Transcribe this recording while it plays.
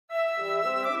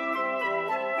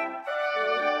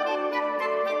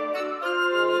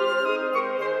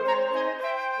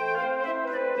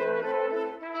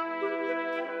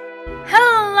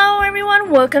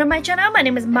everyone, welcome to my channel. My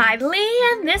name is Miley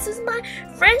and this is my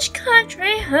French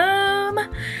country home.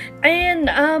 And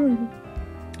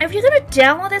if you're gonna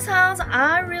download this house,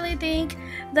 I really think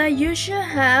that you should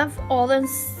have all the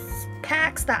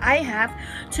packs that I have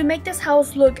to make this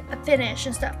house look finished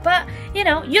and stuff. But you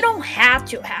know, you don't have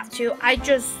to. I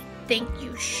just think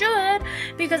you should,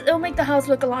 because it'll make the house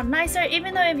look a lot nicer.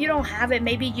 Even though if you don't have it,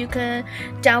 maybe you can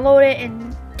download it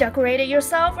and decorate it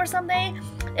yourself or something.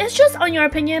 It's just on your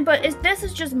opinion, but this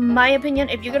is just my opinion.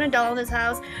 If you're gonna download this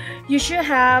house, you should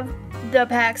have the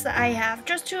packs that I have,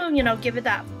 just to, you know, give it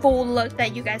that full look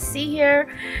that you guys see here.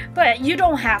 But you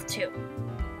don't have to.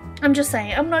 I'm just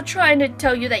saying, I'm not trying to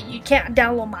tell you that you can't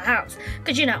download my house,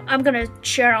 because you know, I'm gonna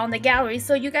share on the gallery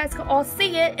so you guys can all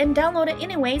see it and download it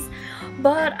anyways.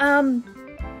 But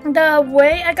the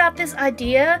way I got this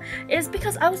idea is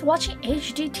because I was watching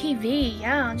HGTV.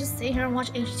 Yeah, just sit here and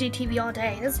watch HGTV all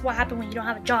day. This is what happens when you don't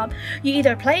have a job. You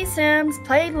either play Sims,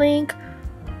 play Link,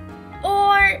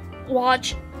 or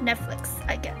watch Netflix,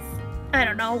 I guess. I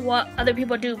don't know what other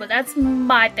people do, but that's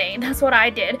my thing. That's what I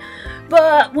did.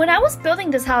 But when I was building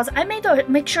this house, I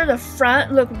make sure the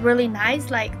front looked really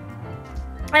nice. Like,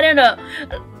 I don't know.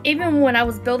 Even when I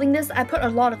was building this, I put a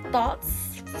lot of thoughts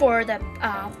for the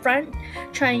front,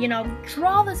 trying to, you know,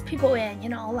 draw these people in, you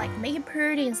know, like make it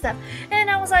pretty and stuff. And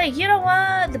I was like, you know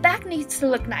what, the back needs to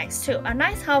look nice too. A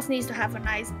nice house needs to have a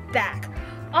nice back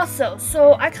also.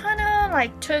 So I kind of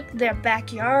like took their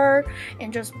backyard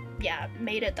and just, yeah,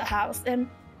 made it the house. And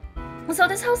so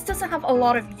this house doesn't have a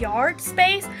lot of yard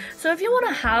space. So if you want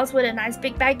a house with a nice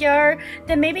big backyard,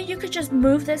 then maybe you could just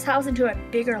move this house into a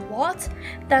bigger lot.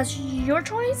 That's your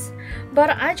choice.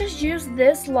 But I just used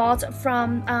this lot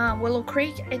from Willow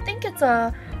Creek. I think it's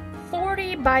a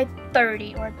 40 by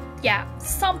 30, or yeah,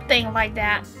 something like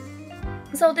that.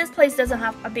 So this place doesn't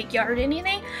have a big yard or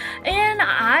anything. And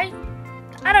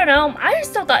I don't know, I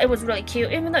still thought it was really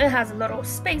cute, even though it has a little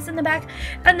space in the back.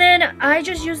 And then I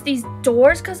just used these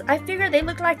doors because I figured they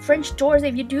look like French doors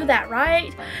if you do that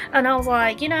right. And I was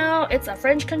like, you know, it's a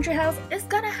French country house, it's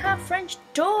gonna have French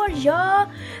doors,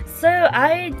 y'all. So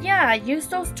I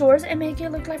used those doors and make it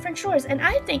look like French doors, and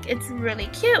I think it's really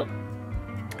cute.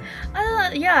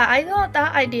 I thought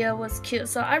that idea was cute,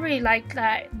 so I really like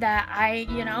that I,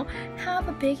 you know, have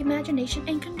a big imagination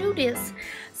and can do this.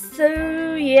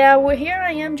 So yeah, well, here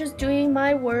I am just doing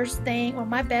my worst thing, or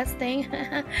my best thing,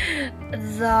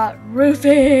 the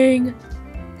roofing.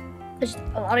 There's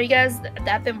a lot of you guys that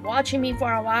have been watching me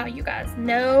for a while, you guys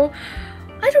know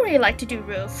I don't really like to do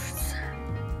roofs.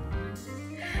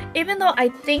 Even though I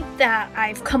think that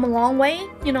I've come a long way,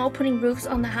 you know, putting roofs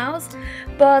on the house,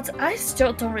 but I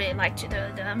still don't really like to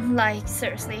do them. Like,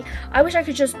 seriously, I wish I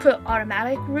could just put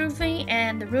automatic roofing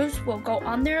and the roofs will go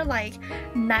on there like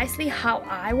nicely how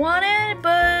I want it,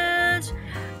 but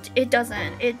it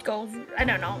doesn't. It goes, I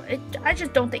don't know, I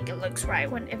just don't think it looks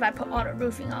right if I put auto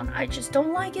roofing on. I just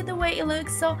don't like it the way it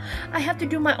looks, so I have to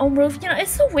do my own roof. You know,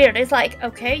 it's so weird. It's like,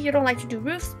 okay, you don't like to do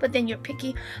roofs, but then you're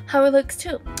picky how it looks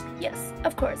too. Yes,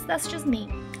 of course, that's just me.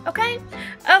 Okay,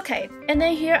 and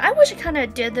then here, I wish I kind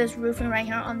of did this roofing right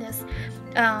here on this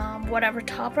whatever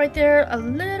top right there a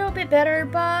little bit better,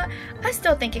 but I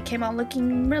still think it came out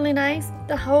looking really nice,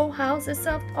 the whole house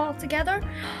itself all together.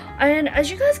 And as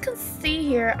you guys can see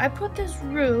here, I put this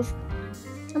roof,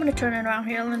 I'm gonna turn it around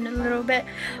here in a little bit,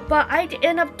 but I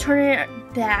end up turning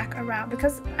it back around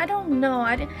because I don't know,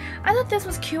 I thought this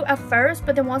was cute at first,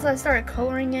 but then once I started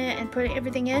coloring it and putting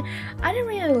everything in, I didn't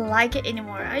really like it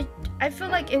anymore. I feel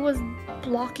like it was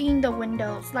blocking the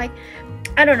windows. Like,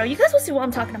 I don't know, you guys will see what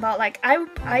I'm talking about. Like,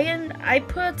 I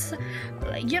put,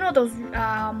 you know, those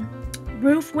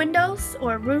roof windows,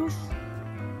 or roof,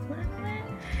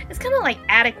 it's kind of like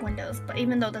attic windows, but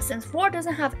even though the Sims 4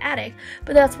 doesn't have attic,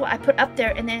 but that's what I put up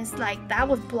there, and then it's like that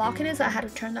was blocking it, so I had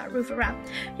to turn that roof around.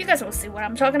 You guys will see what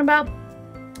I'm talking about.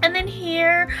 And then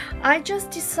here, I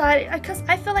just decided, because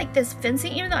I feel like this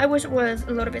fencing, even though I wish it was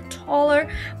a little bit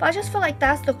taller, but I just feel like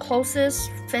that's the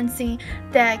closest fencing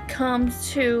that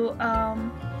comes to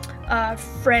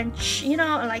French, you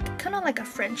know, like kind of like a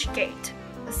French gate.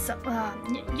 So,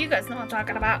 you guys know what I'm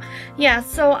talking about. Yeah,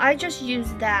 so I just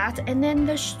used that, and then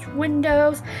the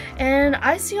windows, and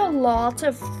I see a lot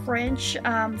of French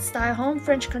style home,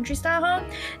 French country style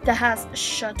home that has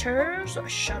shutters, or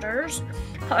shutters,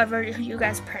 however you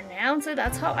guys pronounce it.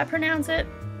 That's how I pronounce it.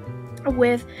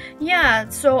 With, yeah,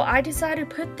 so I decided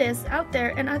to put this out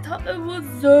there, and I thought it was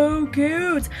so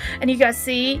cute. And you guys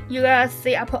see,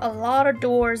 I put a lot of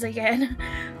doors again.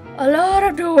 A lot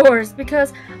of doors,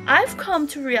 because I've come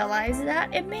to realize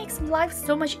that it makes life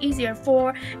so much easier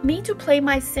for me to play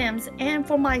my Sims, and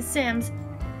for my Sims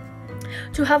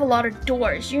to have a lot of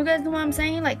doors. You guys know what I'm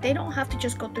saying? Like, they don't have to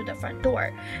just go through the front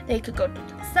door. They could go to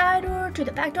the side door, to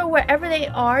the back door, wherever they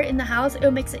are in the house.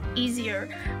 It makes it easier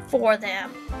for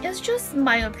them. It's just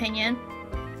my opinion.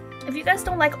 If you guys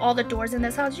don't like all the doors in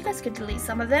this house, you guys could delete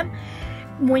some of them.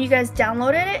 When you guys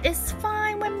downloaded it, it's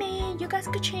fine with me. You guys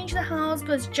could change the house,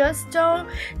 but just don't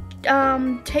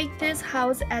take this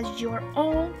house as your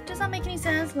own. Does that make any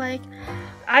sense? Like,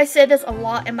 I say this a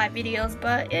lot in my videos,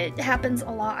 but it happens a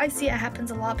lot. I see it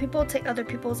happens a lot. People take other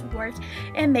people's work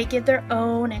and make it their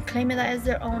own and claim it as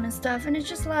their own and stuff, and it's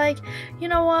just like, you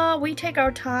know what, we take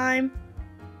our time,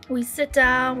 we sit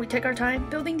down, we take our time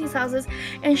building these houses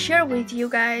and share with you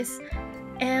guys.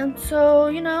 And so,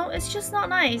 you know, it's just not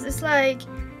nice. It's like,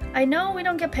 I know we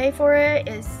don't get paid for it.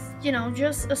 It's, you know,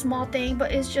 just a small thing,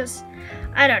 but it's just,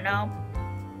 I don't know.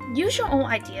 Use your own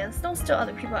ideas. Don't steal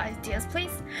other people's ideas,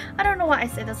 please. I don't know why I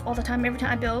say this all the time every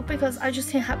time I build, because I just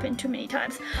see it happen too many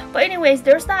times. But anyways,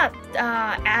 there's that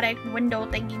attic window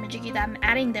thingy majiggy that I'm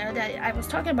adding there that I was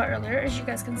talking about earlier, as you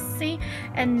guys can see.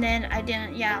 And then I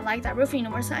didn't like that roofing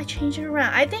anymore, so I changed it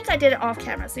around. I think I did it off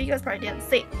camera, so you guys probably didn't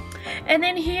see. And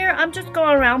then here I'm just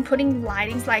going around putting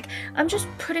lightings. Like, I'm just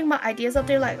putting my ideas up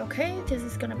there, like, okay, this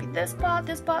is gonna be this spot,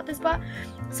 this spot, this spot.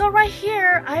 So right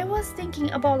here I was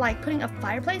thinking about like putting a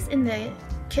fireplace in the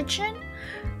kitchen,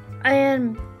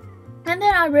 and then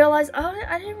I realized, oh,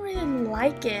 I didn't really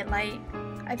like it. Like,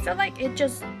 I felt like it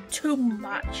just too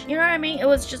much, you know what I mean? It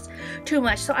was just too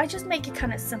much, so I just make it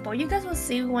kind of simple. You guys will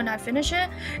see when I finish it.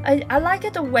 I like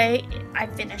it the way I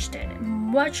finished it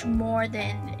much more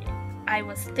than I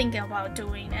was thinking about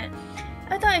doing it.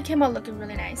 I thought it came out looking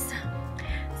really nice.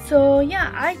 So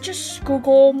yeah, I just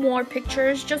Google more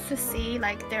pictures just to see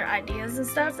like their ideas and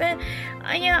stuff, and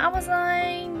yeah, I was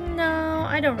like, no,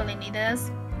 I don't really need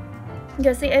this.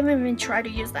 Because they even tried to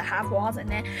use the half walls, and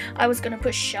then I was gonna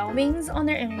put shelvings on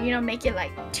there and, you know, make it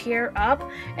like tear up,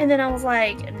 and then I was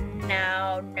like,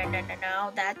 no,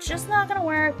 that's just not gonna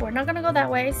work. We're not gonna go that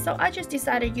way. So I just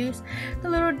decided to use the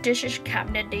little dish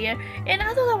cabinet there, and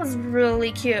I thought that was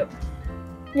really cute.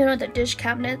 You know, the dish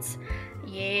cabinets.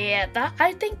 Yeah, that,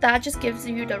 I think that just gives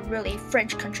you the really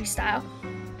French country style.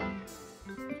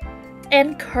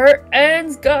 And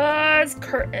curtains, guys,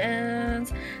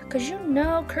 curtains, because you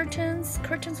know curtains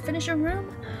finish a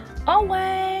room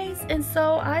always. And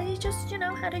so I just, you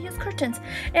know, had to use curtains,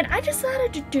 and I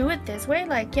decided to do it this way,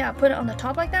 like, yeah, put it on the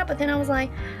top like that. But then I was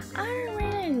like, I don't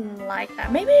really like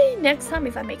that. Maybe next time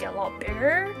if I make it a lot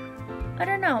bigger, I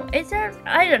don't know.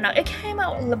 I don't know. It came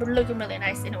out looking really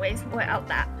nice anyways without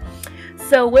that.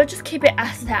 So we'll just keep it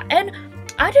as that. And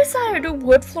I decided to do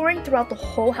wood flooring throughout the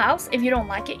whole house. If you don't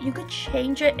like it, you could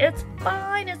change it. It's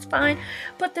fine, it's fine.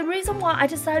 But the reason why I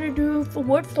decided to do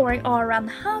wood flooring all around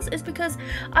the house is because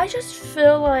I just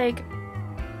feel like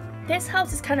this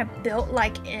house is kind of built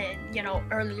like in, you know,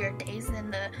 earlier days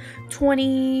in the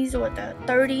 20s or the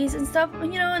 30s and stuff,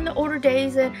 you know, in the older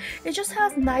days, and it just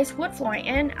has nice wood flooring,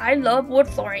 and I love wood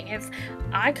flooring. If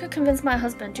I could convince my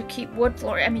husband to keep wood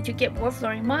flooring, to get wood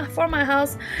flooring for my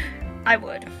house, I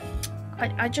would.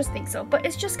 I just think so. But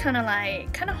it's just kind of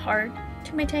hard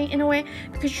to maintain in a way,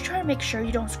 because you try to make sure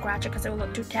you don't scratch it because it will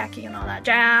look too tacky and all that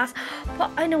jazz. But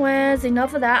anyways,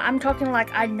 enough of that. I'm talking like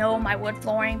I know my wood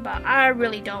flooring, but I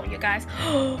really don't, you guys.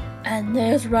 And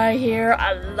this right here,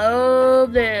 I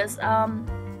love this.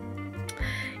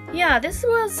 Yeah, this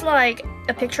was like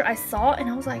a picture I saw, and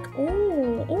I was like,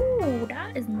 oh,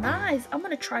 that is nice. I'm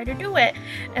gonna try to do it.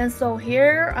 And so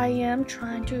here I am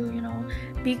trying to, you know,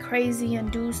 be crazy and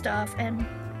do stuff, and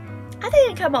I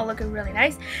think it came out looking really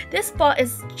nice. This spot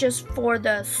is just for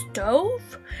the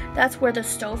stove. That's where the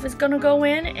stove is gonna go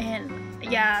in, and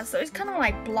yeah, so it's kind of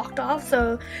like blocked off,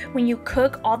 so when you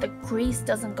cook, all the grease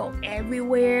doesn't go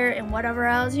everywhere and whatever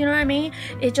else, you know what I mean?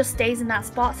 It just stays in that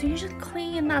spot, so you just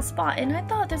clean that spot. And I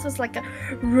thought this was like a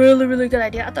really good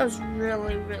idea. I thought it was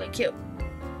really cute.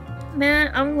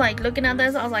 Man, I'm like looking at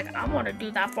this, I was like, I want to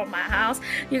do that for my house.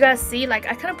 You guys see, like,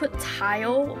 I kind of put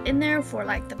tile in there for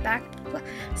like the back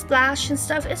splash and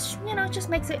stuff. It's, you know, just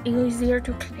makes it easier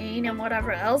to clean and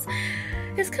whatever else.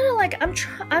 It's kind of like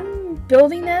I'm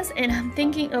building this, and I'm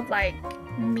thinking of like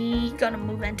me gonna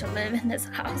move in to live in this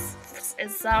house for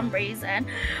some reason.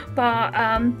 But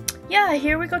yeah,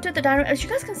 here we go to the dining room. As you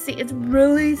guys can see, it's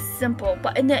really simple,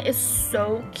 but and it is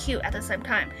so cute at the same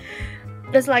time.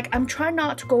 It's like I'm trying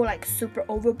not to go like super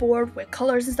overboard with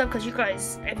colors and stuff, because you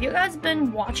guys, if you guys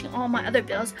been watching all my other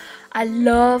builds, I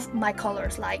love my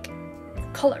colors, like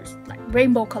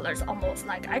rainbow colors almost.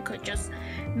 Like I could just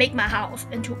make my house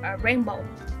into a rainbow.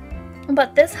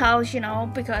 But this house, you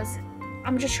know, because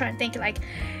I'm just trying to think like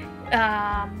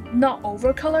not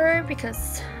over color,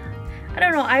 because I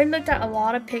don't know, I looked at a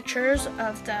lot of pictures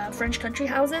of the French country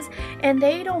houses, and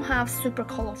they don't have super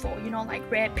colorful, you know, like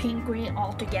red, pink, green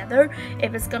all together.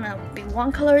 If it's gonna be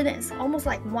one color, then it's almost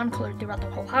like one color throughout the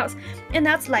whole house, and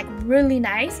that's like really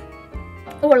nice.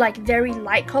 Or like very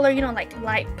light color, you know, like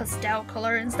light pastel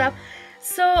color and stuff.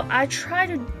 So I try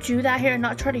to do that here and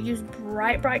not try to use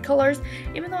bright colors,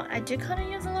 even though I did kind of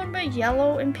use a little bit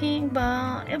yellow and pink,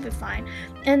 but it'll be fine.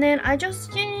 And then I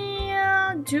just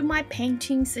do my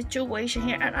painting situation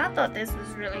here, and I thought this was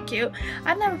really cute.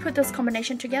 I've never put this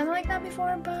combination together like that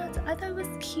before, but I thought it was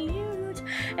cute.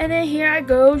 And then here I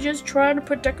go, just trying to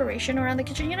put decoration around the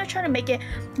kitchen, you know, trying to make it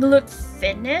look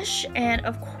finished. And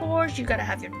of course you gotta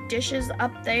have your dishes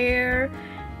up there.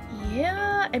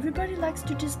 Yeah, everybody likes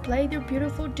to display their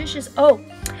beautiful dishes. Oh,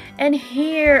 and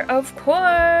here, of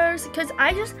course, because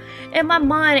I just, in my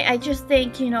mind, I just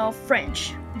think, you know,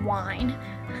 French wine.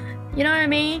 You know what I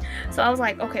mean? So I was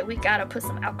like, okay, we gotta put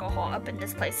some alcohol up in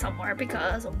this place somewhere,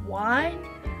 because white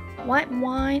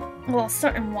wine, well,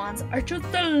 certain wines are just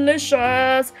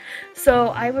delicious. So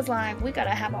I was like, we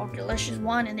gotta have our delicious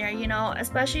wine in there, you know,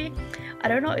 especially, I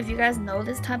don't know if you guys know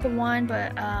this type of wine,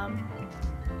 but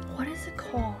what is it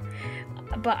called?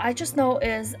 But I just know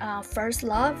is First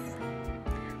Love,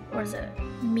 or is it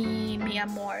Mi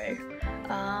Amor?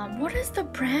 What is the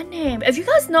brand name? If you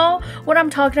guys know what I'm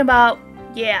talking about,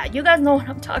 yeah, you guys know what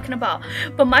I'm talking about.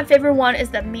 But my favorite one is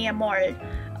the Mi Amor.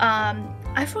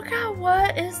 I forgot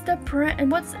what is the brand and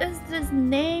what is this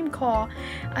name called.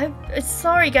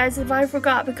 Sorry guys if I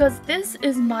forgot, because this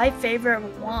is my favorite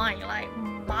wine, like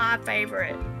my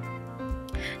favorite.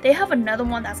 They have another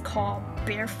one that's called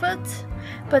Barefoot,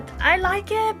 but I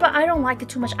like it, but I don't like it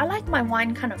too much. I like my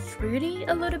wine kind of fruity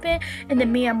a little bit, and the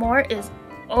Mi Amor is,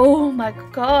 oh my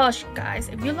gosh guys,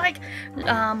 if you like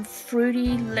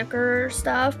fruity liquor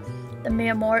stuff, the Mi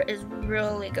Amor is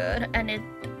really good, and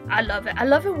I love it. I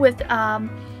love it with let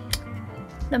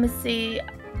me see,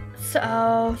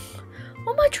 so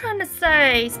what am I trying to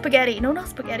say? Spaghetti, no, not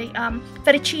spaghetti,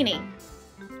 fettuccine.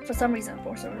 For some reason,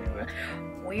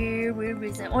 weird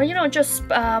reason, or you know, just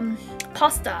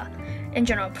pasta in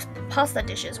general, pasta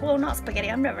dishes. Well, not spaghetti,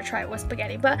 I've never tried with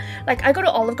spaghetti, but like I go to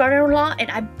Olive Garden a lot,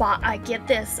 and I get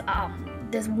this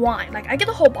this wine, like I get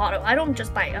the whole bottle. I don't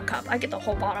just buy a cup, I get the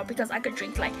whole bottle, because I could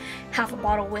drink like half a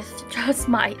bottle with just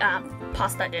my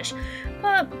pasta dish.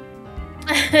 But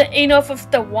enough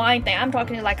of the wine thing. I'm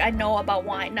talking like I know about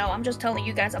wine. No, I'm just telling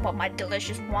you guys about my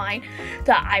delicious wine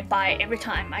that I buy every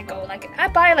time I go. Like I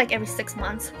buy like every 6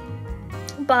 months.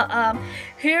 But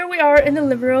here we are in the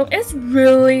living room. It's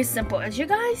really simple. As you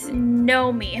guys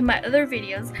know me in my other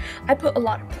videos, I put a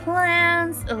lot of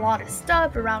plants, a lot of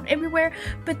stuff around everywhere,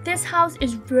 but this house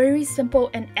is very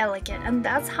simple and elegant, and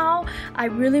that's how I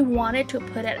really wanted to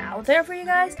put it out there for you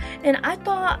guys. And I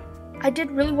thought I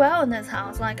did really well in this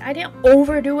house. Like I didn't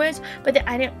overdo it, but then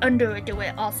I didn't underdo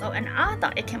it also, and I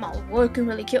thought it came out looking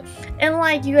really cute. And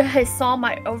like you guys saw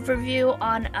my overview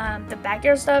on the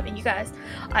backyard stuff, and you guys,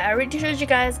 I already showed you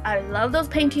guys I love those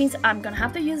paintings. I'm gonna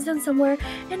have to use them somewhere,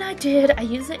 and I did. I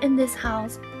used it in this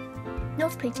house.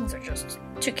 Those paintings are just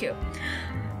too cute.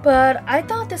 But I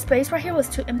thought the space right here was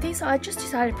too empty, so I just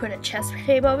decided to put a chess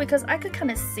table, because I could kind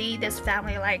of see this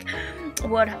family like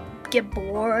would get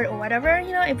bored or whatever,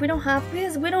 you know, if we don't have,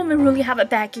 because we don't really have a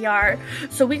backyard,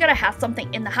 so we gotta have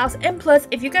something in the house. And plus,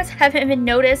 if you guys haven't even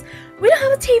noticed, we don't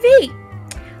have a TV.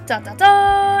 Da da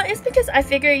da! It's because I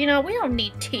figure, you know, we don't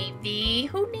need TV.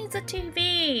 Who needs a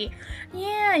TV?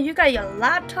 Yeah, you got your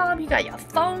laptop, you got your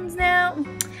phones now.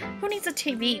 Who needs a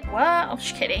TV? What? I'm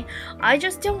just kidding. I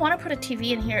just don't want to put a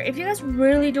TV in here. If you guys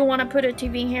really do want to put a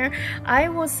TV in here, I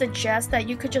would suggest that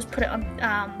you could just put it on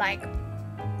like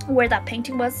where that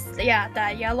painting was. Yeah,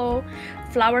 that yellow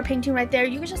flower painting right there.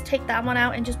 You could just take that one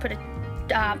out and just put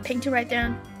a painting right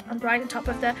there right on top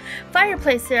of the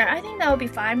fireplace there. I think that would be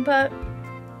fine, but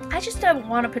I just don't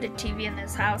want to put a TV in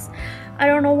this house. I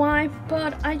don't know why,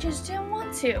 but I just didn't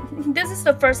want to. This is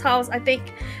the first house, I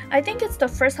think it's the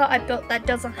first house I built that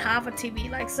doesn't have a TV.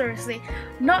 Like seriously,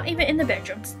 not even in the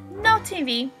bedrooms, no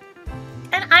TV.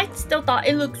 And I still thought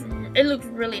it looks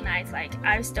really nice. Like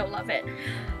I still love it.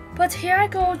 But here I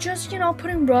go, just, you know,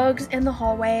 putting rugs in the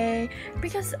hallway,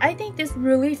 because I think this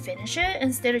really finished it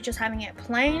instead of just having it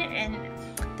plain. And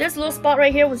this little spot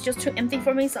right here was just too empty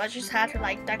for me, so I just had to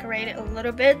like decorate it a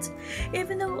little bit,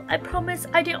 even though I promise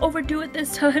I didn't overdo it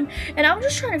this time. And I'm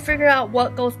just trying to figure out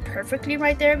what goes perfectly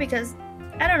right there, because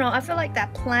I don't know, I feel like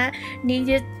that plant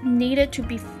needed to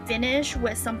be finished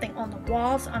with something on the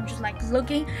wall. So I'm just like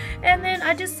looking, and then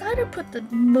I decided to put the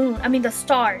moon, I mean the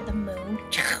star, the moon,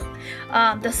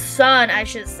 the sun, I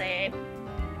should say.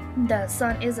 The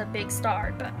sun is a big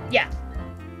star, but yeah.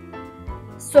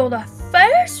 So the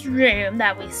first room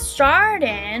that we start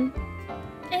in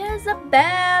is a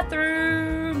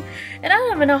bathroom. And I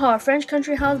don't even know how a French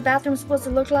country house bathroom is supposed to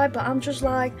look like, but I'm just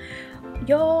like,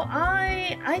 yo,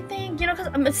 I think, you know,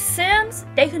 because Sims,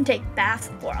 they can take baths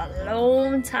for a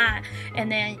long time.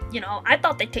 And then, you know, I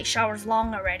thought they take showers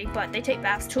long already, but they take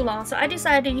baths too long. So I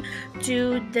decided to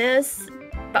do this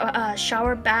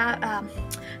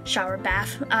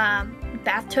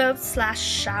bathtub slash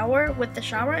shower with the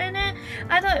shower in it.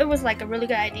 I thought it was like a really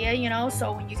good idea, you know.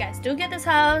 So when you guys do get this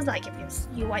house, like if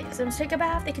you want your Sims to take a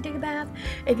bath, they can take a bath.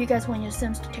 If you guys want your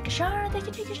Sims to take a shower, they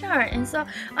can take a shower. And so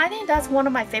I think that's one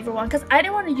of my favorite ones, because I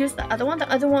didn't want to use the other one.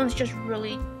 The other one was just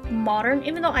really modern,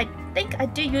 even though I think I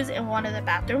did use it in one of the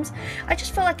bathrooms. I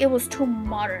just felt like it was too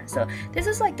modern. So this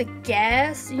is like the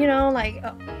guest, you know, like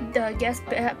the guest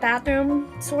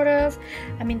bathroom sort of.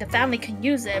 I mean, the family can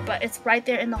use it, but it's right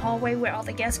there in the hallway where all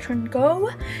the guests can go.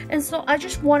 And so I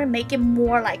just want to make it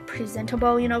more like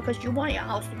presentable, you know, because you want your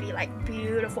house to be like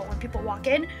beautiful when people walk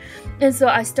in. And so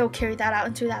I still carry that out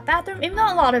into that bathroom, even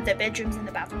though a lot of the bedrooms in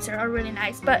the bathrooms here are really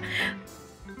nice. But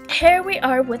here we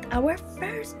are with our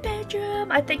first bedroom.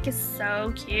 I think it's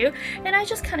so cute, and I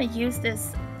just kind of use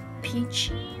this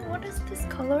peachy, what is this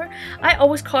color? I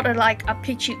always call it like a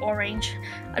peachy orange.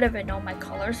 I don't even know my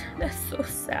colors. That's so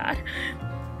sad.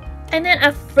 And then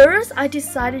at first I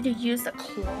decided to use the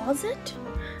closet,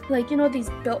 like, you know, these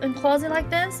built-in closet like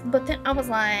this, but then I was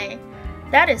like,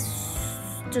 that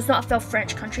does not feel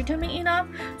French country to me enough.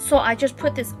 So I just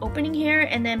put this opening here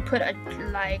and then put a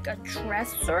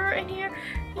dresser in here.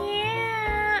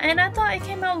 Yeah, and I thought it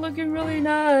came out looking really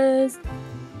nice.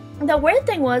 The weird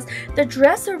thing was the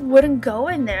dresser wouldn't go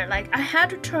in there. Like, I had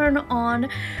to turn on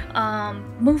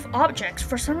move objects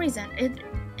for some reason.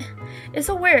 It's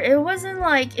so weird. It wasn't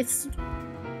like it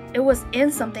was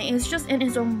in something. It was just in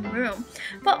its own room.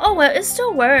 But oh well, it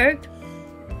still worked.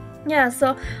 Yeah,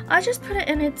 so I just put it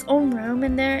in its own room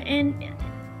in there, and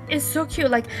it's so cute.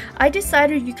 Like, I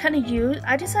decided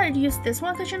to use this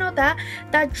one because, you know, that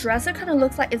dresser kind of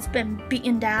looks like it's been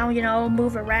beaten down, you know,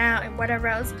 move around and whatever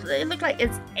else. It looked like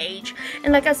it's aged.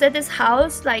 And like I said, this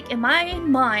house, like, in my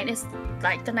mind, is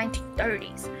like the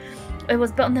 1930s. It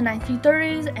was built in the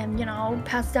 1930s, and, you know,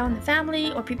 passed down the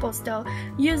family, or people still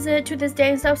use it to this day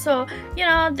and stuff. So, you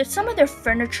know, some of their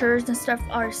furnitures and stuff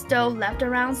are still left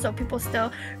around, so people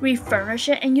still refurnish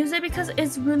it and use it because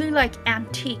it's really like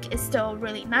antique. It's still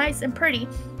really nice and pretty,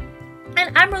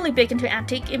 and I'm really big into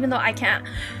antique, even though I can't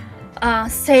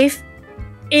save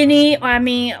any,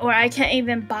 or I can't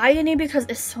even buy any because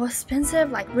it's so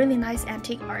expensive. Like, really nice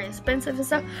antique are expensive and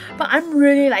stuff, but I'm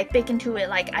really like big into it.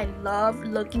 Like, I love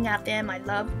looking at them. I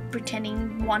love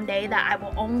pretending one day that I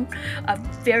will own a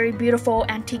very beautiful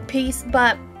antique piece.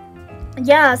 But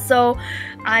yeah, so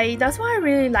that's why I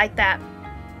really like that.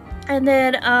 And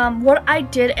then what I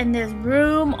did in this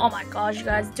room, oh my gosh, you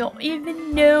guys don't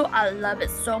even know, I love it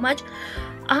so much.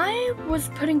 I was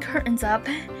putting curtains up,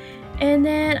 and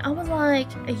then I was like,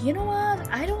 you know what,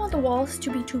 I don't want the walls to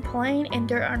be too plain and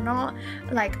there are not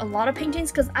like a lot of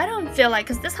paintings, because I don't feel like,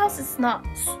 because this house is not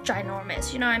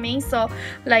ginormous, you know what I mean? So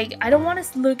like, I don't want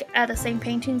to look at the same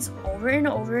paintings over and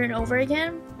over and over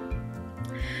again.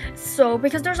 So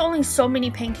because there's only so many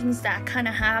paintings that kind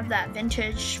of have that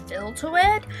vintage feel to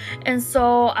it, and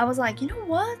so I was like, you know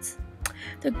what,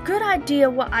 the good idea,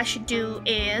 what I should do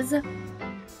is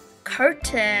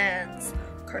curtains.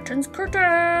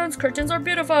 Curtains are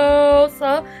beautiful.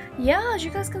 So yeah, as you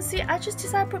guys can see, I just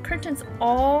decided to put curtains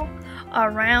all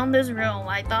around this room.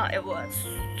 I thought it was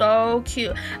so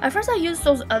cute. At first I used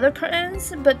those other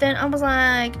curtains, but then I was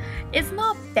like, it's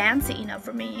not fancy enough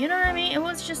for me, you know what I mean? It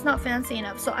was just not fancy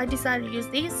enough, so I decided to use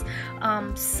these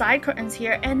side curtains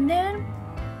here. And then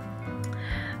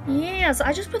yeah, so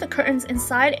I just put the curtains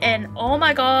inside, and oh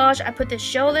my gosh, I put this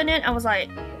shell in it. I was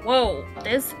like, whoa,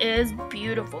 this is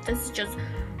beautiful. This is just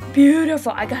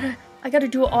beautiful. I gotta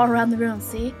do it all around the room,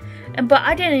 see? But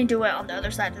I didn't do it on the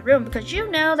other side of the room, because you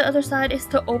know the other side is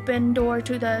the open door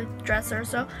to the dresser.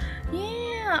 So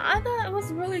yeah, I thought it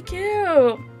was really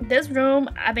cute. This room,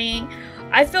 I mean,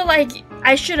 I feel like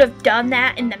I should have done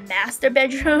that in the master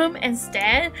bedroom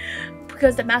instead,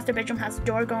 because the master bedroom has a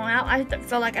door going out. I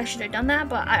feel like I should have done that,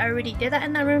 but I already did that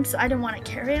in that room, so I didn't want to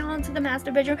carry it on to the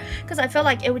master bedroom, because I felt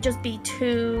like it would just be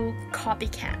too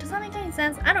copycat. Does that make any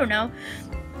sense? I don't know.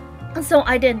 So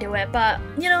I didn't do it, but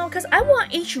you know, because I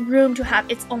want each room to have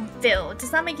its own feel.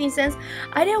 Does that make any sense?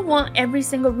 I didn't want every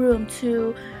single room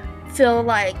to feel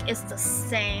like it's the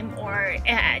same, or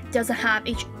it doesn't have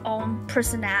each own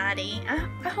personality.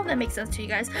 I hope that makes sense to you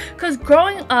guys, because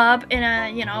growing up in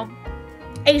a, you know,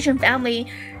 Asian family,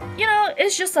 you know,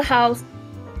 it's just a house.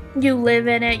 you live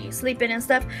in it, you sleep in it and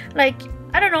stuff. Like,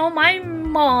 I don't know, my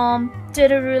mom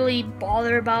didn't really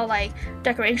bother about like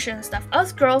decoration and stuff.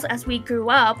 Us girls, as we grew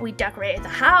up, we decorated the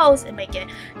house and make it,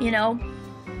 you know,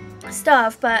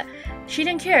 stuff, but she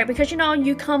didn't care because, you know,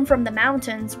 you come from the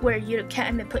mountains where you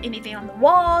can't even put anything on the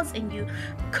walls, and you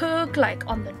cook like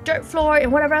on the dirt floor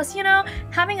and whatever else. You know,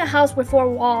 having a house with 4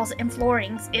 walls and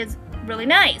floorings is really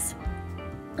nice.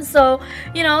 So,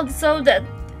 you know, so that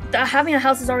having a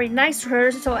house is already nice to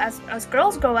her. So as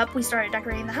girls grow up, we started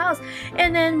decorating the house.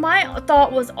 And then my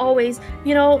thought was always,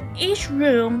 you know, each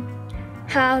room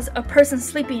has a person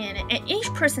sleeping in it, and each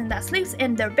person that sleeps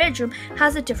in their bedroom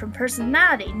has a different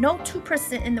personality. No 2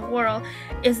 person in the world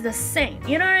is the same,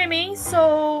 you know what I mean?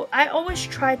 So I always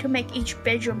try to make each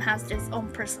bedroom has its own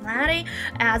personality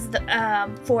as the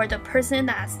for the person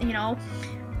that's, you know,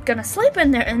 gonna sleep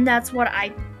in there, and that's what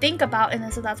I think about,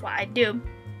 and so that's what I do.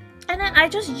 And then I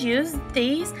just use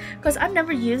these because I've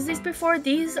never used these before.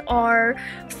 These are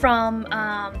from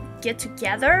Get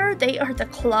Together. They are the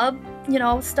club, you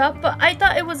know, stuff. But I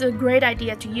thought it was a great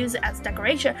idea to use it as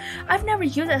decoration. I've never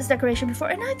used it as decoration before,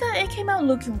 and I thought it came out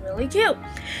looking really cute.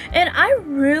 And I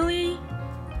really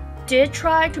did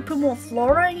try to put more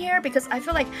flora in here because I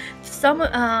feel like some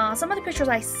of the pictures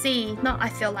I see,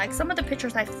 some of the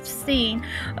pictures I've seen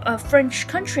of French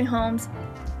country homes,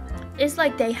 it's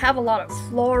like they have a lot of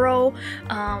floral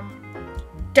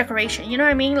decoration, you know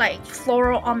what I mean? Like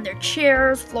floral on their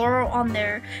chairs, floral on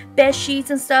their bed sheets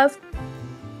and stuff.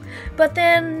 But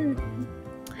then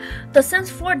the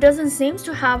Sims 4 doesn't seem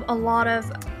to have a lot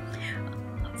of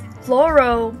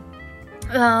floral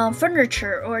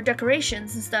furniture or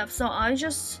decorations and stuff. So I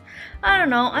don't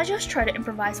know, I just try to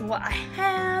improvise what I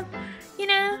have. You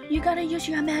know, you gotta use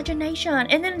your imagination.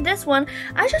 And then this one,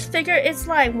 I just figure it's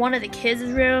like one of the kids'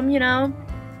 room, you know.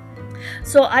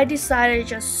 So I decided to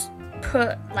just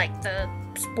put like the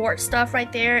sports stuff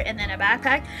right there and then a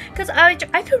backpack, because I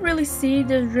could really see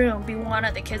this room be one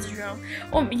of the kids' room.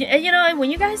 Or, you know,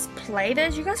 when you guys play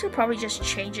this, you guys could probably just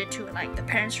change it to like the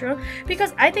parents' room,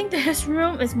 because I think this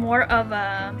room is more of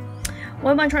a,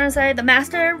 what am I trying to say, the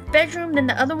master bedroom than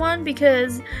the other one.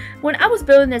 Because when I was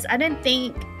building this, I didn't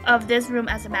think of this room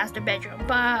as a master bedroom,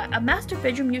 but a master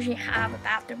bedroom usually have a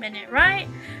bathroom in it, right?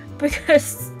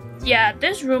 Because yeah,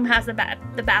 this room has the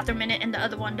bathroom in it and the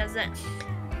other one doesn't.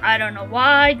 I don't know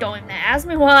why, don't even ask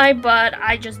me why, but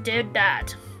I just did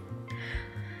that.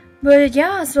 But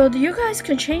yeah, so you guys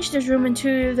can change this room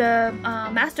into the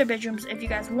master bedrooms if you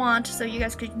guys want, so you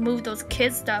guys could move those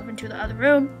kids stuff into the other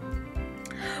room.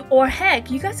 Or heck,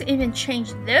 you guys can even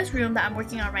change this room that I'm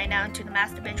working on right now into the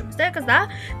master bedroom instead, because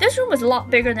this room is a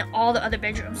lot bigger than all the other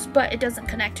bedrooms, but it doesn't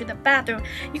connect to the bathroom.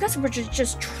 You guys would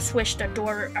just switch the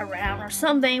door around or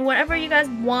something, whatever you guys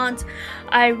want.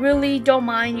 I really don't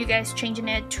mind you guys changing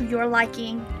it to your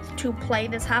liking to play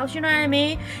this house, you know what I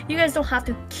mean? You guys don't have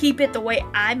to keep it the way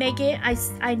I make it.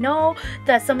 I know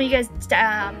that some of you guys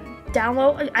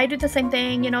download, I do the same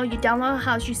thing, you know, you download a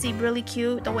house you see really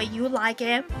cute the way you like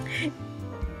it.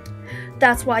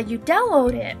 That's why you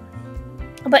download it.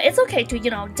 But it's okay to,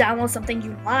 you know, download something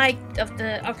you like of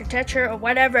the architecture or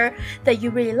whatever that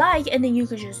you really like, and then you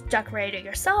could just decorate it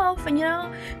yourself. And you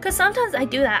know, because sometimes I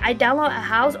do that. I download a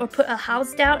house or put a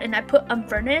house down and I put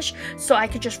unfurnished, so I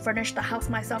could just furnish the house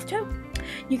myself too.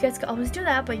 You guys can always do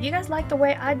that, but you guys like the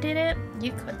way I did it,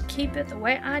 you could keep it the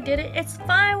way I did it. It's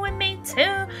fine with me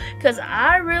too, because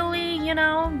I really, you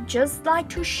know, just like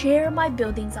to share my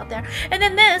buildings out there. And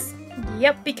then this,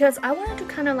 yep, because I wanted to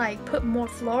kind of like put more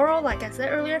floral, like I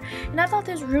said earlier, and I thought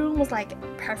this room was like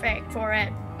perfect for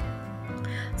it.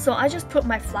 So I just put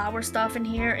my flower stuff in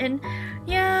here, and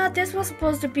yeah, this was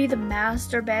supposed to be the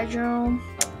master bedroom,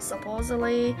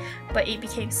 supposedly, but it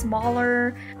became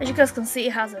smaller. As you guys can see,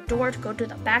 it has a door to go to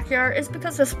the backyard. It's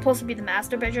because it's supposed to be the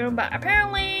master bedroom, but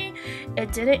apparently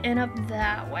it didn't end up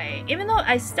that way. Even though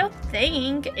I still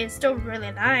think it's still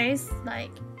really nice, like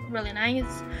really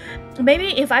nice.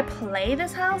 Maybe if I play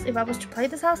this house, if I was to play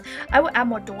this house, I would add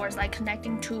more doors like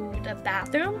connecting to the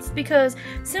bathrooms, because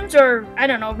Sims are, I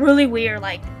don't know, really weird.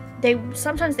 Like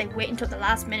sometimes they wait until the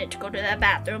last minute to go to that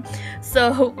bathroom,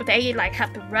 so they like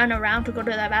have to run around to go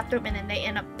to that bathroom, and then they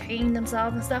end up peeing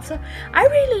themselves and stuff. So I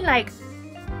really like,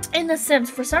 in The Sims,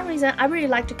 for some reason I really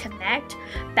like to connect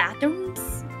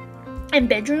bathrooms and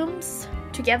bedrooms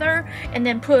together and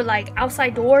then put like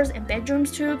outside doors and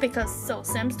bedrooms too, because so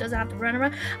Sims doesn't have to run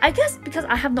around. I guess because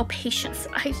I have no patience.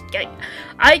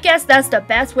 I guess that's the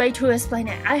best way to explain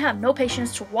it. I have no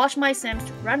patience to watch my Sims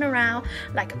to run around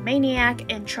like a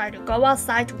maniac and try to go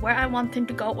outside to where I want them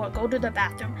to go or go to the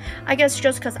bathroom. I guess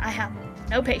just because I have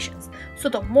no patience. So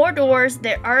the more doors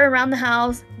there are around the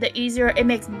house, the easier it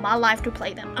makes my life to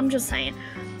play them. I'm just saying.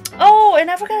 Oh, and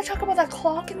I forgot to talk about that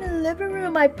clock in the living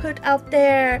room I put out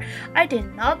there. I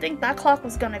did not think that clock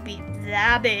was gonna be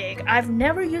that big. I've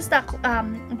never used that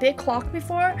big clock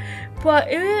before, but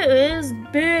it is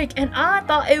big, and I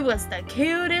thought it was the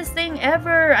cutest thing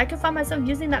ever. I could find myself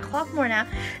using that clock more now.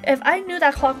 If I knew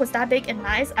that clock was that big and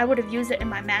nice, I would have used it in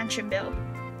my mansion build.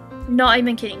 Not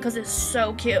even kidding, because it's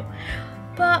so cute.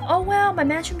 But oh well, my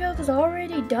mansion build is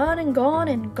already done and gone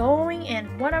and going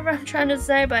and whatever I'm trying to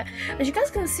say. But as you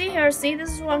guys can see here, see, this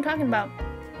is what I'm talking about.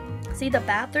 See the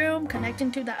bathroom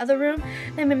connecting to the other room?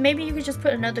 I mean, maybe you could just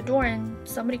put another door and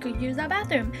somebody could use that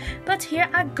bathroom. But here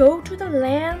I go to the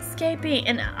landscaping,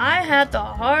 and I had the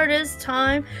hardest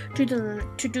time to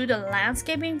do the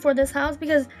landscaping for this house,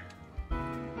 because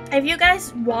if you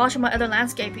guys watch my other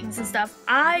landscapings and stuff,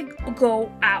 I go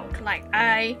out.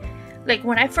 Like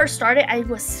when I first started, I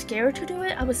was scared to do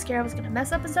it. I was scared I was gonna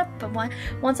mess up and stuff. But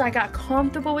once I got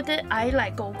comfortable with it, I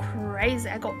like go crazy.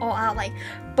 I go all out, like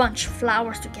bunch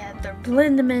flowers together,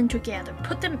 blend them in together,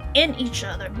 put them in each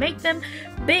other, make them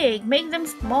big, make them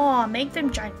small, make them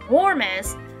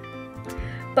ginormous.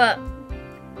 But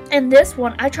in this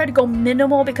one, I try to go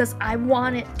minimal because I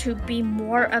want it to be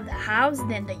more of the house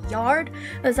than the yard.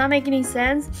 Does that make any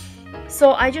sense?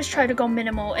 So I just try to go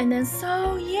minimal, and then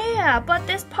so yeah, but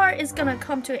this part is gonna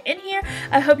come to an end here.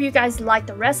 I hope you guys like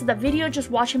the rest of the video, just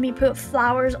watching me put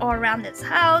flowers all around this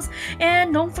house.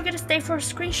 And don't forget to stay for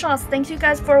screenshots. Thank you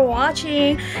guys for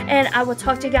watching, and I will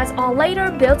talk to you guys all later.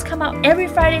 Builds come out every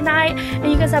Friday night, and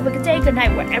you guys have a good day, good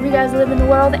night, wherever you guys live in the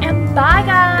world, and bye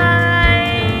guys.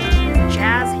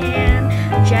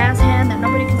 Jazz hand that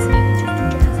nobody can see.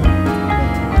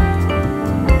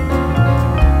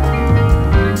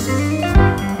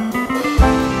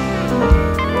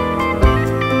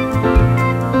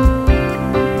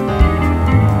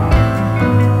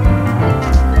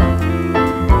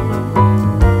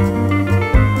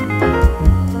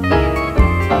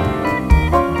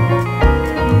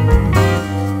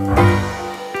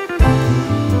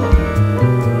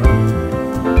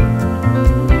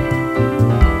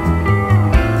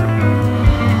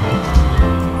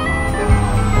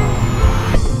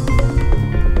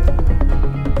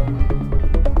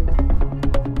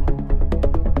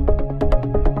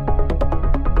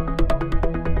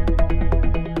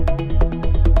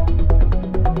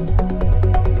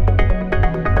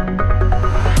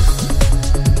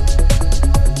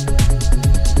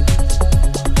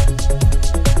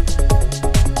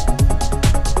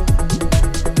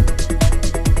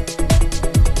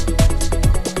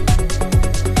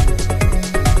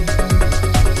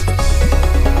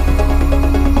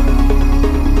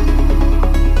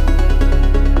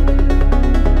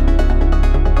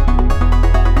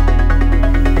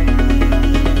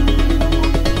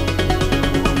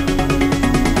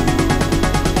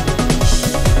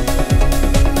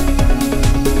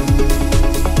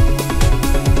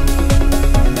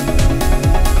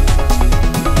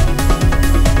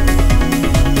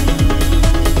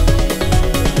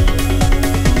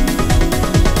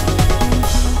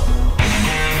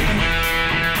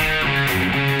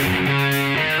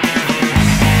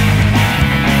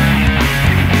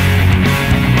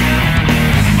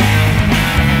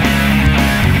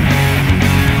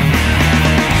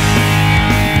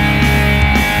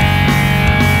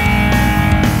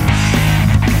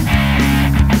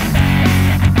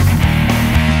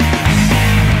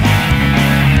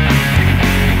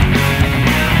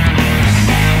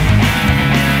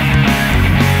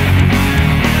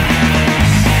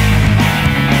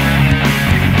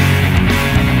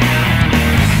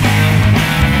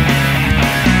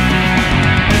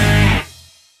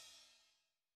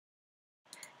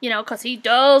 You know, because he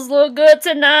does look good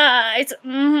tonight.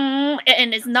 And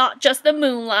it's not just the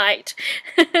moonlight.